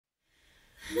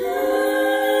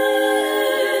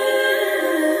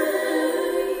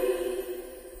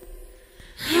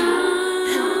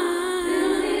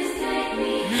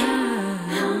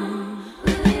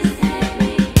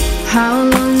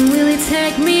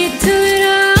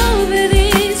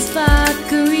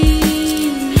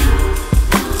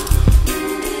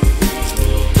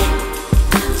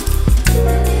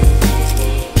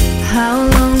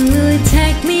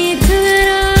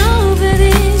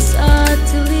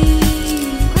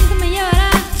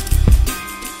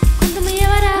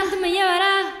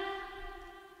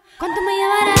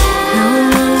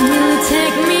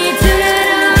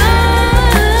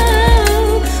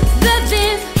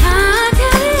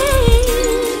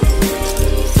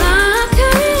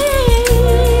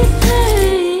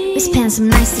spend some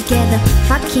nights together,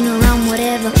 fucking around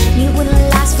whatever. You wouldn't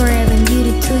last forever, and you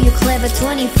do too, you're clever.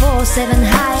 24/7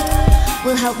 high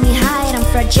will help me hide, I'm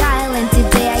fragile, and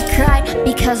today I cried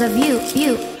because of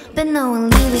you. But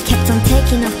knowingly we kept on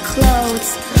taking off clothes.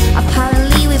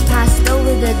 Apparently we passed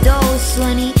over the dose.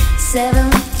 27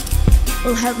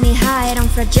 will help me hide, I'm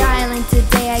fragile, and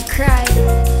today I cried.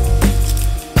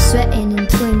 Sweating in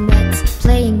twin beds,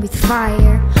 playing with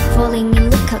fire, falling in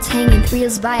lookouts, hanging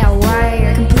thrills by a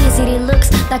wire. Complicity looks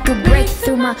that could break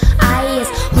through my eyes.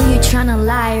 Who you tryna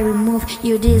lie? Remove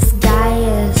your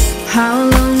disguise. How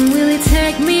long will it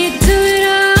take me to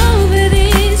get over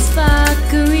this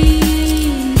fuckery?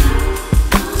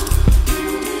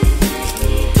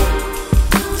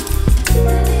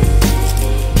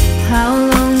 How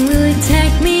long will it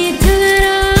take me to get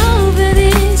over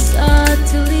this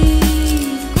utterly?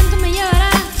 ¿Cuánto me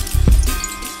llevará?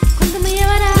 ¿Cuánto me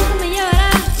llevará? ¿Me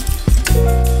llevará?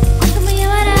 ¿Cuánto me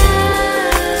llevará?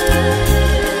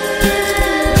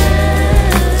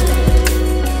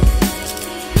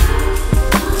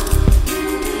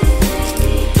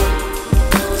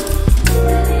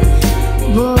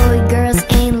 Boy, girls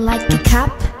ain't like a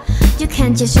cup. You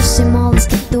can't just use them all and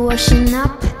skip the washing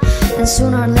up. And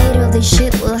sooner or later this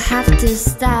shit will have to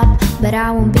stop. But I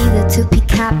won't be there to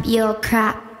pick up your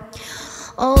crap.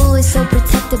 Always so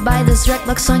protected by those red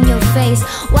marks on your face.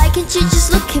 Why can't you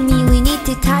just look at me? We need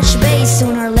to touch base.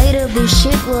 Sooner or later this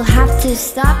shit will have to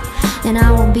stop. And I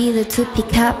won't be there to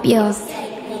pick up your.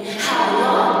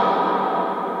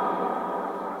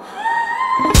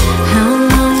 How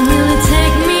long will it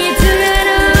take me to get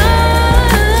over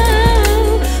this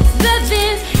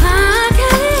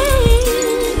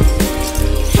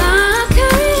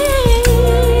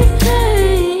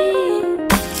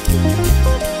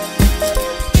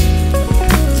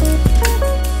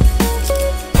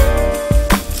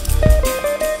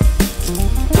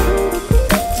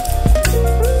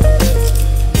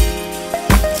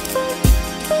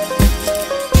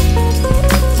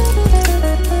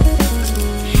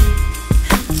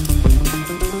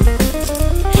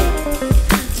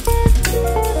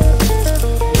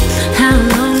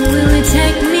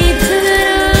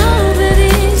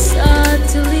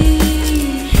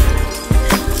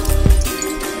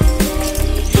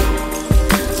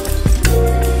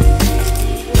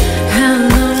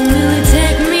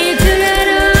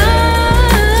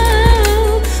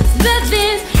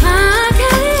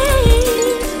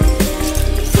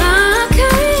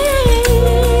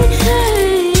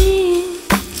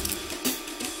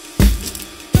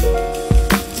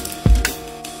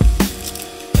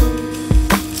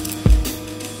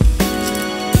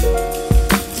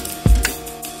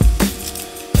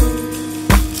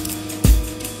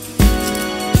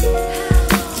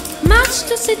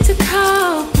to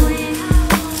cope with.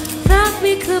 Thought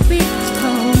we could be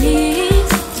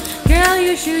homies. Girl,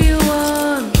 you sure you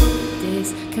want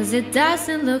this? 'Cause it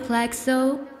doesn't look like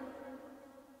so.